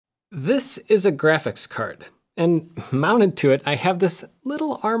This is a graphics card, and mounted to it I have this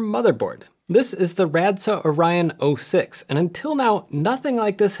little ARM motherboard. This is the Radsa Orion O6, and until now, nothing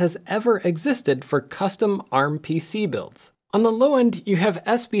like this has ever existed for custom ARM PC builds. On the low end, you have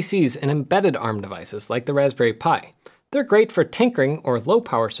SBCs and embedded ARM devices like the Raspberry Pi. They're great for tinkering or low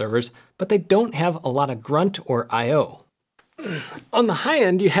power servers, but they don't have a lot of grunt or I/O. On the high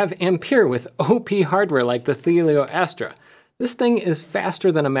end, you have Ampere with OP hardware like the Thelio Astra. This thing is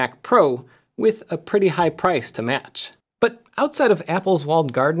faster than a Mac Pro, with a pretty high price to match. But outside of Apple's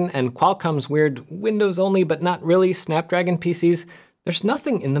walled garden and Qualcomm's weird Windows-only but not really Snapdragon PCs, there's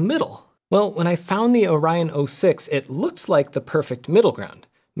nothing in the middle. Well, when I found the Orion O6, it looks like the perfect middle ground.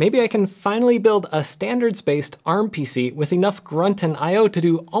 Maybe I can finally build a standards-based ARM PC with enough grunt and I/O to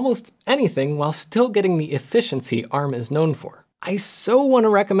do almost anything while still getting the efficiency ARM is known for. I so want to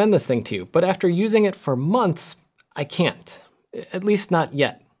recommend this thing to you, but after using it for months, I can't. At least not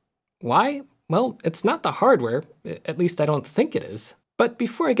yet. Why? Well, it's not the hardware, at least I don't think it is. But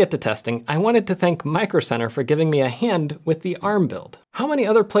before I get to testing, I wanted to thank Micro Center for giving me a hand with the ARM build. How many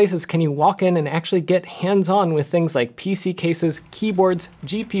other places can you walk in and actually get hands-on with things like PC cases, keyboards,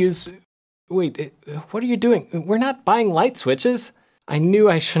 GPUs? Wait, what are you doing? We're not buying light switches. I knew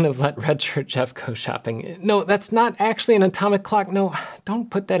I shouldn't have let Red Shirt Jeff go shopping. No, that's not actually an atomic clock. No,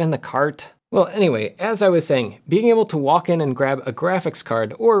 don't put that in the cart. Well, anyway, as I was saying, being able to walk in and grab a graphics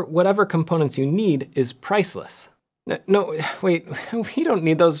card or whatever components you need is priceless. No, wait, we don't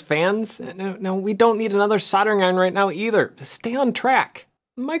need those fans. No, we don't need another soldering iron right now either. Stay on track.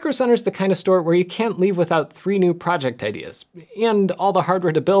 Micro Center's the kind of store where you can't leave without 3 new project ideas, and all the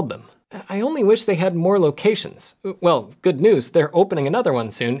hardware to build them. I only wish they had more locations. Well, good news, they're opening another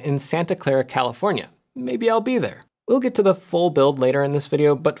one soon in Santa Clara, California. Maybe I'll be there. We'll get to the full build later in this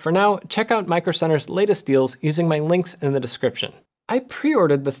video, but for now, check out Micro Center's latest deals using my links in the description. I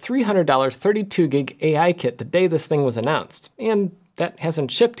pre-ordered the $300 32GB AI kit the day this thing was announced, and that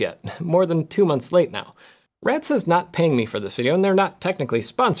hasn't shipped yet, more than 2 months late now. Radsa's not paying me for this video, and they're not technically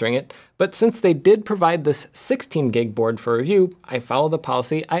sponsoring it, but since they did provide this 16GB board for review, I follow the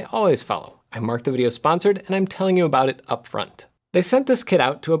policy I always follow. I mark the video sponsored, and I'm telling you about it up front. They sent this kit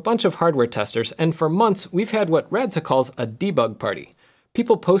out to a bunch of hardware testers, and for months we've had what Radsa calls a debug party.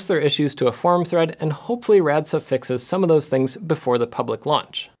 People post their issues to a forum thread, and hopefully Radsa fixes some of those things before the public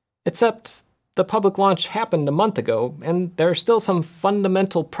launch. Except the public launch happened a month ago, and there are still some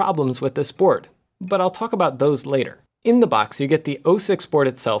fundamental problems with this board, but I'll talk about those later. In the box, you get the O6 board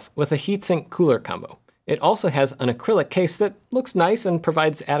itself with a heatsink cooler combo. It also has an acrylic case that looks nice and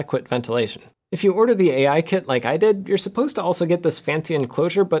provides adequate ventilation. If you order the AI kit like I did, you're supposed to also get this fancy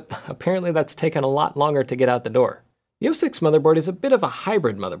enclosure, but apparently that's taken a lot longer to get out the door. The O6 motherboard is a bit of a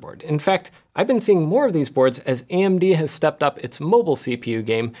hybrid motherboard. In fact, I've been seeing more of these boards as AMD has stepped up its mobile CPU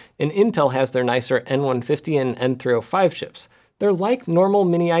game, and Intel has their nicer N150 and N305 chips. They're like normal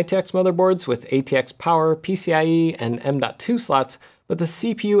mini ITX motherboards with ATX power, PCIe, and M.2 slots, but the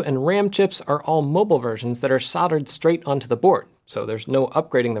CPU and RAM chips are all mobile versions that are soldered straight onto the board, so there's no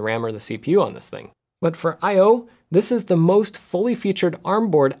upgrading the RAM or the CPU on this thing. But for I/O, this is the most fully featured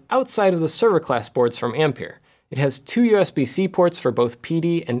ARM board outside of the server class boards from Ampere. It has 2 USB-C ports for both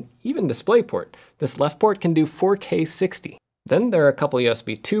PD and even DisplayPort. This left port can do 4K 60. Then there are a couple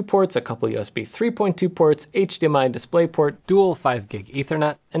USB 2 ports, a couple USB 3.2 ports, HDMI DisplayPort, dual 5GB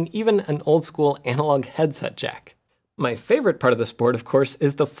Ethernet, and even an old school analog headset jack. My favorite part of this board, of course,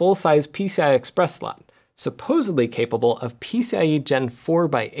 is the full-size PCI Express slot. Supposedly capable of PCIe Gen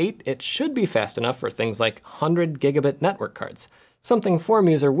 4x8, it should be fast enough for things like 100 gigabit network cards, something forum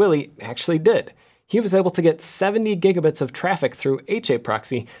user Willie actually did. He was able to get 70 gigabits of traffic through HA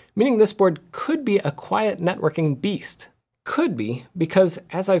proxy, meaning this board could be a quiet networking beast. Could be, because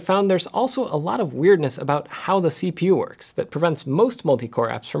as I found, there's also a lot of weirdness about how the CPU works that prevents most multi-core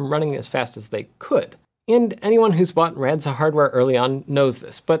apps from running as fast as they could. And anyone who's bought Radsa hardware early on knows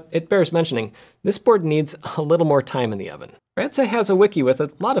this, but it bears mentioning, this board needs a little more time in the oven. Radsa has a wiki with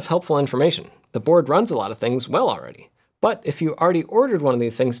a lot of helpful information. The board runs a lot of things well already. But if you already ordered one of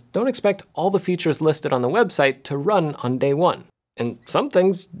these things, don't expect all the features listed on the website to run on day one. And some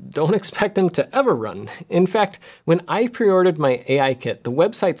things, don't expect them to ever run. In fact, when I pre-ordered my AI kit, the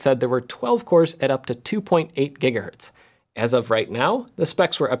website said there were 12 cores at up to 2.8 gigahertz. As of right now, the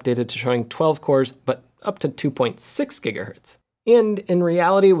specs were updated to showing 12 cores, but up to 2.6 gigahertz. And in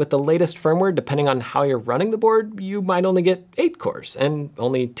reality, with the latest firmware, depending on how you're running the board, you might only get 8 cores and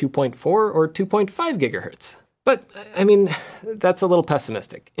only 2.4 or 2.5 gigahertz. But, I mean, that's a little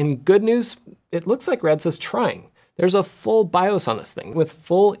pessimistic. In good news, it looks like Radsa's trying. There's a full BIOS on this thing with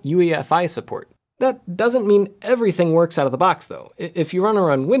full UEFI support. That doesn't mean everything works out of the box though. If you run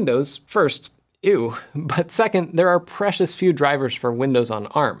on Windows, first, ew, but second, there are precious few drivers for Windows on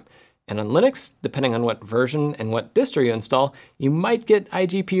ARM. And on Linux, depending on what version and what distro you install, you might get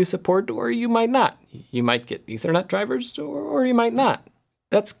iGPU support or you might not. You might get Ethernet drivers or you might not.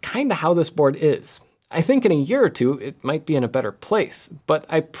 That's kinda how this board is. I think in a year or two, it might be in a better place, but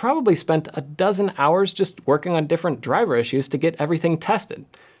I probably spent a dozen hours just working on different driver issues to get everything tested.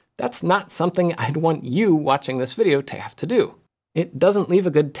 That's not something I'd want you watching this video to have to do. It doesn't leave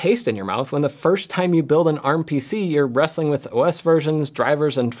a good taste in your mouth when the first time you build an ARM PC, you're wrestling with OS versions,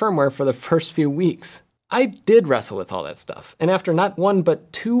 drivers, and firmware for the first few weeks. I did wrestle with all that stuff, and after not one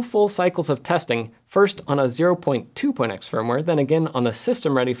but 2 full cycles of testing, first on a 0.2.x firmware, then again on the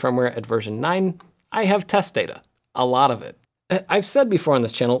system-ready firmware at version 9, I have test data. A lot of it. I've said before on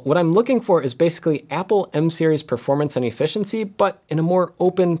this channel, what I'm looking for is basically Apple M-series performance and efficiency, but in a more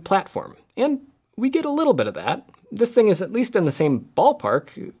open platform. And we get a little bit of that. This thing is at least in the same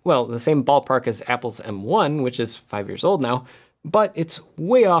ballpark, well, the same ballpark as Apple's M1, which is 5 years old now, but it's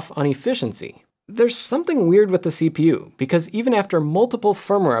way off on efficiency. There's something weird with the CPU, because even after multiple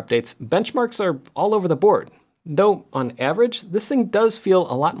firmware updates, benchmarks are all over the board. Though, on average, this thing does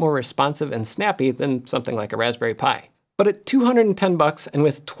feel a lot more responsive and snappy than something like a Raspberry Pi. But at $210 and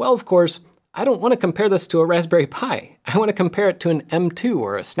with 12 cores, I don't want to compare this to a Raspberry Pi. I want to compare it to an M2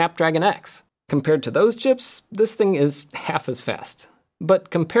 or a Snapdragon X. Compared to those chips, this thing is half as fast.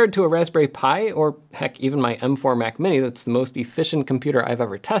 But compared to a Raspberry Pi, or heck, even my M4 Mac Mini that's the most efficient computer I've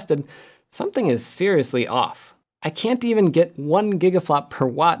ever tested, something is seriously off. I can't even get 1 gigaflop per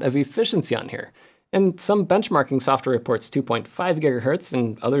watt of efficiency on here. And some benchmarking software reports 2.5 gigahertz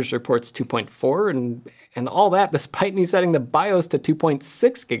and others reports 2.4 and all that despite me setting the BIOS to 2.6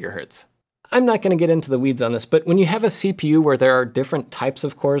 gigahertz. I'm not going to get into the weeds on this, but when you have a CPU where there are different types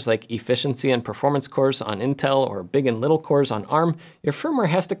of cores like efficiency and performance cores on Intel or big and little cores on ARM, your firmware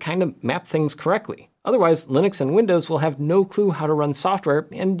has to kind of map things correctly. Otherwise, Linux and Windows will have no clue how to run software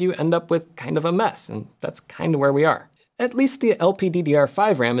and you end up with kind of a mess, and that's kind of where we are. At least the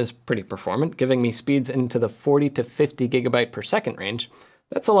LPDDR5 RAM is pretty performant, giving me speeds into the 40 to 50 gigabyte per second range.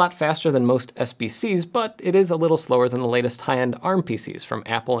 That's a lot faster than most SBCs, but it is a little slower than the latest high-end ARM PCs from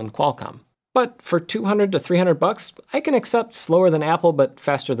Apple and Qualcomm. But for $200 to $300, I can accept slower than Apple but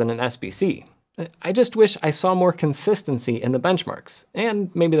faster than an SBC. I just wish I saw more consistency in the benchmarks,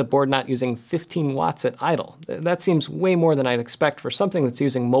 and maybe the board not using 15 watts at idle. That seems way more than I'd expect for something that's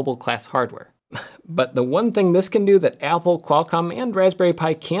using mobile-class hardware. But the one thing this can do that Apple, Qualcomm, and Raspberry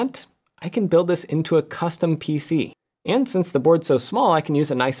Pi can't, I can build this into a custom PC. And since the board's so small, I can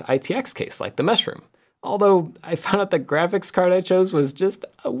use a nice ITX case like the Mushroom. Although I found out the graphics card I chose was just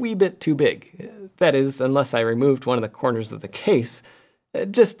a wee bit too big. That is, unless I removed one of the corners of the case.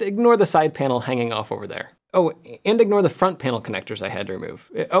 Just ignore the side panel hanging off over there. Oh, and ignore the front panel connectors I had to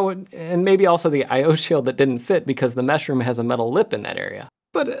remove. Oh, and maybe also the I/O shield that didn't fit because the Mushroom has a metal lip in that area.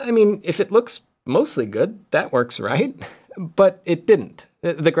 But I mean, if it looks mostly good, that works, right? But it didn't.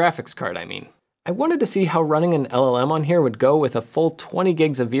 The graphics card, I mean. I wanted to see how running an LLM on here would go with a full 20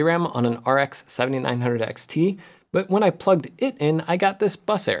 gigs of VRAM on an RX 7900 XT, but when I plugged it in, I got this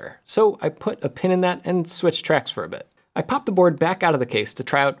bus error. So I put a pin in that and switched tracks for a bit. I popped the board back out of the case to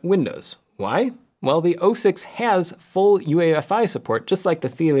try out Windows. Why? Well, the O6 has full UEFI support, just like the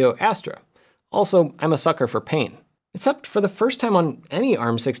Thelio Astra. Also, I'm a sucker for pain. Except for the first time on any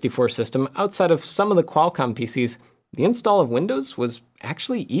ARM64 system outside of some of the Qualcomm PCs, the install of Windows was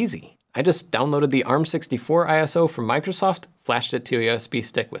actually easy. I just downloaded the ARM64 ISO from Microsoft, flashed it to a USB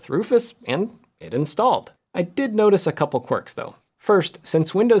stick with Rufus, and it installed. I did notice a couple quirks though. First,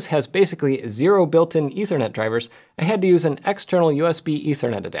 since Windows has basically 0 built-in Ethernet drivers, I had to use an external USB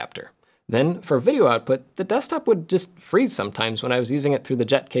Ethernet adapter. Then, for video output, the desktop would just freeze sometimes when I was using it through the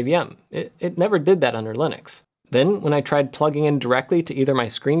Jet KVM. It never did that under Linux. Then, when I tried plugging in directly to either my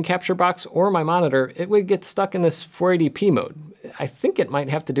screen capture box or my monitor, it would get stuck in this 480p mode. I think it might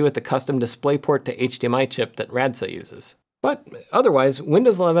have to do with the custom DisplayPort to HDMI chip that Radsa uses. But otherwise,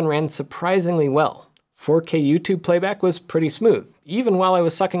 Windows 11 ran surprisingly well. 4K YouTube playback was pretty smooth, even while I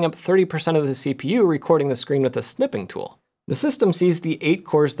was sucking up 30% of the CPU recording the screen with a snipping tool. The system sees the 8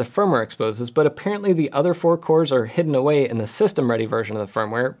 cores the firmware exposes, but apparently the other 4 cores are hidden away in the system-ready version of the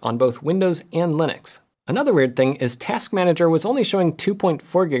firmware on both Windows and Linux. Another weird thing is Task Manager was only showing 2.4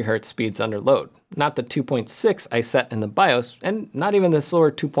 GHz speeds under load, not the 2.6 I set in the BIOS, and not even the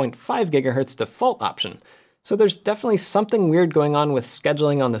slower 2.5 GHz default option. So there's definitely something weird going on with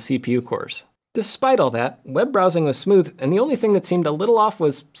scheduling on the CPU cores. Despite all that, web browsing was smooth, and the only thing that seemed a little off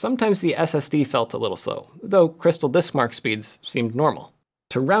was sometimes the SSD felt a little slow, though Crystal Disk Mark speeds seemed normal.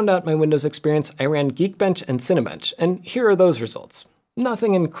 To round out my Windows experience, I ran Geekbench and Cinebench, and here are those results.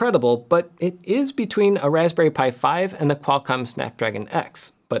 Nothing incredible, but it is between a Raspberry Pi 5 and the Qualcomm Snapdragon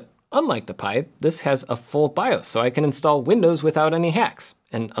X. But unlike the Pi, this has a full BIOS, so I can install Windows without any hacks.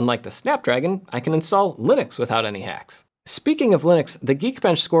 And unlike the Snapdragon, I can install Linux without any hacks. Speaking of Linux, the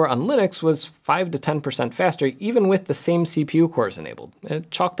Geekbench score on Linux was 5 to 10% faster, even with the same CPU cores enabled.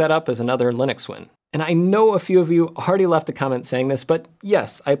 Chalk that up as another Linux win. And I know a few of you already left a comment saying this, but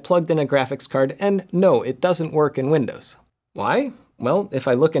yes, I plugged in a graphics card, and no, it doesn't work in Windows. Why? Well, if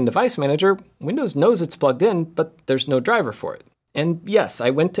I look in Device Manager, Windows knows it's plugged in, but there's no driver for it. And yes, I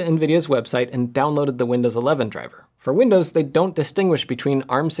went to Nvidia's website and downloaded the Windows 11 driver. For Windows, they don't distinguish between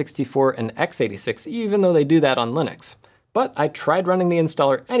ARM64 and x86, even though they do that on Linux. But I tried running the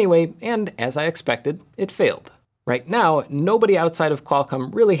installer anyway, and as I expected, it failed. Right now, nobody outside of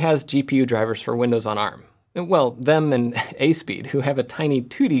Qualcomm really has GPU drivers for Windows on ARM. Well, them and ASpeed, who have a tiny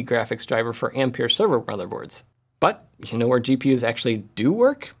 2D graphics driver for Ampere server motherboards. But you know where GPUs actually do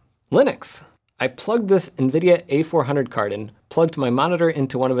work? Linux. I plugged this Nvidia A400 card in, plugged my monitor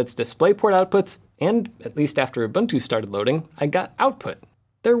into one of its DisplayPort outputs, and, at least after Ubuntu started loading, I got output.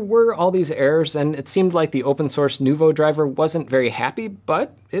 There were all these errors, and it seemed like the open source Nuvo driver wasn't very happy,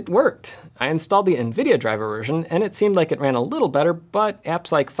 but it worked. I installed the Nvidia driver version, and it seemed like it ran a little better, but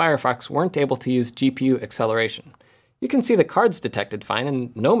apps like Firefox weren't able to use GPU acceleration. You can see the card's detected fine,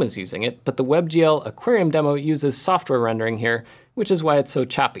 and GNOME is using it, but the WebGL Aquarium demo uses software rendering here, which is why it's so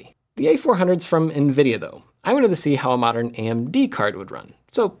choppy. The A400's from Nvidia though. I wanted to see how a modern AMD card would run.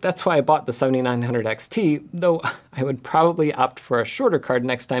 So that's why I bought the 7900 XT, though I would probably opt for a shorter card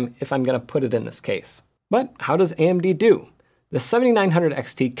next time if I'm gonna put it in this case. But how does AMD do? The 7900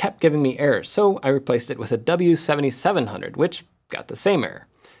 XT kept giving me errors, so I replaced it with a W7700, which got the same error.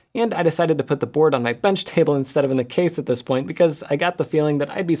 And I decided to put the board on my bench table instead of in the case at this point because I got the feeling that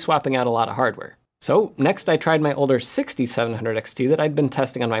I'd be swapping out a lot of hardware. So next I tried my older 6700 XT that I'd been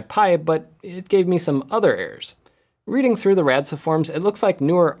testing on my Pi, but it gave me some other errors. Reading through the RADSA forms, it looks like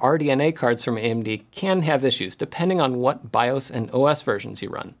newer RDNA cards from AMD can have issues depending on what BIOS and OS versions you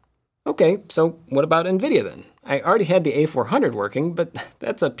run. Okay, so what about Nvidia then? I already had the A400 working, but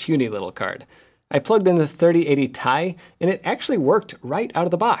that's a puny little card. I plugged in this 3080 Ti, and it actually worked right out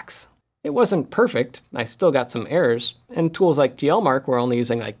of the box. It wasn't perfect, I still got some errors, and tools like GLMark were only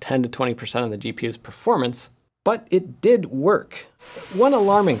using like 10 to 20% of the GPU's performance, but it did work. One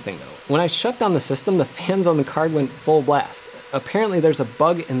alarming thing though, when I shut down the system, the fans on the card went full blast. Apparently there's a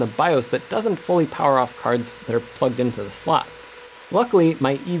bug in the BIOS that doesn't fully power off cards that are plugged into the slot. Luckily,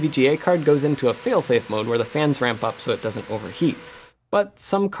 my EVGA card goes into a failsafe mode where the fans ramp up so it doesn't overheat. But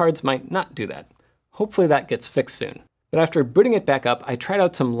some cards might not do that. Hopefully that gets fixed soon. But after booting it back up, I tried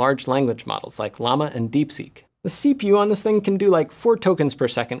out some large language models like Llama and DeepSeek. The CPU on this thing can do like 4 tokens per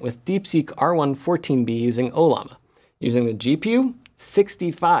second with DeepSeek R114B using Ollama. Using the GPU,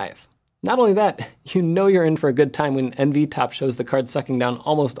 65. Not only that, you know you're in for a good time when NVTop shows the card sucking down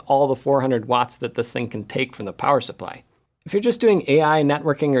almost all the 400 watts that this thing can take from the power supply. If you're just doing AI,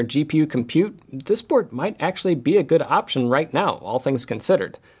 networking, or GPU compute, this board might actually be a good option right now, all things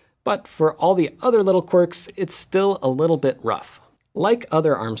considered. But for all the other little quirks, it's still a little bit rough. Like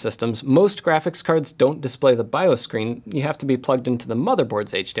other ARM systems, most graphics cards don't display the BIOS screen. You have to be plugged into the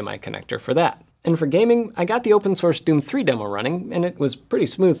motherboard's HDMI connector for that. And for gaming, I got the open source Doom 3 demo running, and it was pretty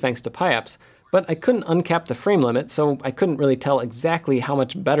smooth thanks to PyApps, but I couldn't uncap the frame limit, so I couldn't really tell exactly how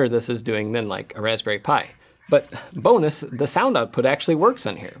much better this is doing than like a Raspberry Pi. But bonus, the sound output actually works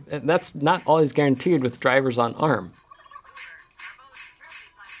on here. That's not always guaranteed with drivers on ARM.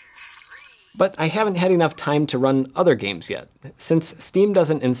 But I haven't had enough time to run other games yet. Since Steam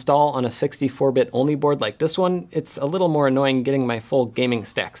doesn't install on a 64-bit only board like this one, it's a little more annoying getting my full gaming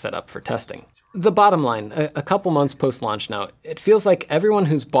stack set up for testing. The bottom line, a couple months post-launch now, it feels like everyone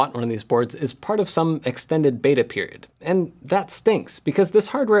who's bought one of these boards is part of some extended beta period. And that stinks, because this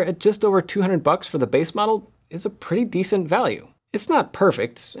hardware at just over $200 for the base model is a pretty decent value. It's not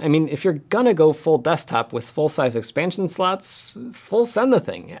perfect. I mean, if you're gonna go full desktop with full-size expansion slots, full send the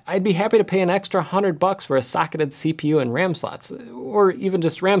thing. I'd be happy to pay an extra $100 for a socketed CPU and RAM slots, or even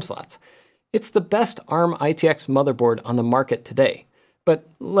just RAM slots. It's the best ARM ITX motherboard on the market today. But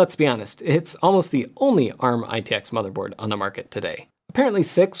let's be honest, it's almost the only ARM ITX motherboard on the market today. Apparently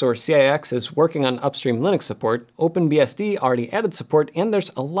 6 or CIX is working on upstream Linux support, OpenBSD already added support, and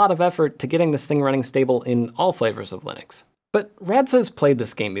there's a lot of effort to getting this thing running stable in all flavors of Linux. But RADSA's played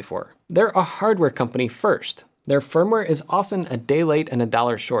this game before. They're a hardware company first. Their firmware is often a day late and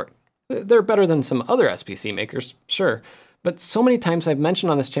 $1 short. They're better than some other SPC makers, sure, but so many times I've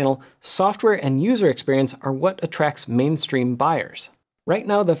mentioned on this channel, software and user experience are what attracts mainstream buyers. Right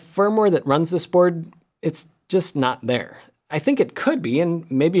now, the firmware that runs this board, it's just not there. I think it could be, and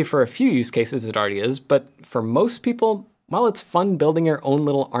maybe for a few use cases it already is, but for most people, while it's fun building your own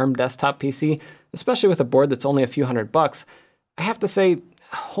little ARM desktop PC, especially with a board that's only a few $100, I have to say,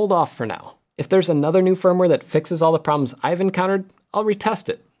 hold off for now. If there's another new firmware that fixes all the problems I've encountered, I'll retest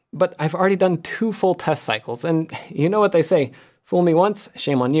it. But I've already done 2 full test cycles, and you know what they say, fool me once,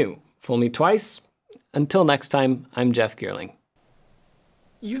 shame on you. Fool me twice. Until next time, I'm Jeff Geerling.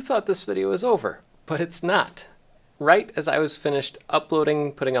 You thought this video was over, but it's not. Right as I was finished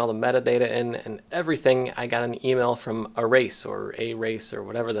uploading, putting all the metadata in and everything, I got an email from Erase or A-Race or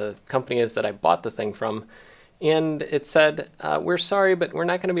whatever the company is that I bought the thing from. And it said, we're sorry, but we're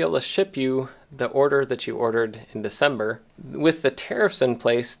not going to be able to ship you the order that you ordered in December. With the tariffs in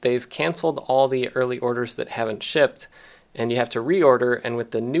place, they've canceled all the early orders that haven't shipped, and you have to reorder. And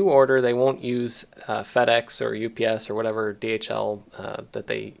with the new order, they won't use FedEx or UPS or whatever DHL that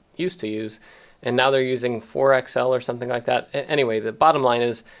they used to use. And now they're using 4XL or something like that. Anyway, the bottom line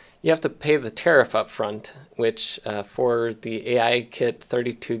is you have to pay the tariff up front, which for the AI Kit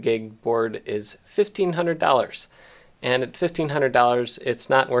 32 gig board is $1,500. And at $1,500, it's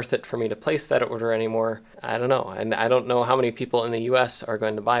not worth it for me to place that order anymore. I don't know. And I don't know how many people in the US are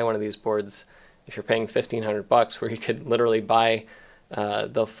going to buy one of these boards if you're paying $1,500, where you could literally buy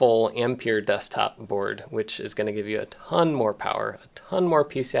the full Ampere desktop board, which is going to give you a ton more power, a ton more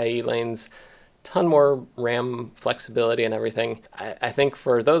PCIe lanes, ton more RAM flexibility and everything. I think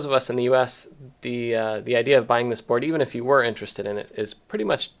for those of us in the US, the idea of buying this board, even if you were interested in it, is pretty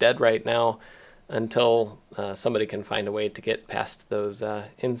much dead right now until somebody can find a way to get past those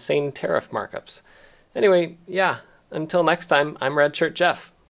insane tariff markups. Anyway, yeah, until next time, I'm Red Shirt Jeff.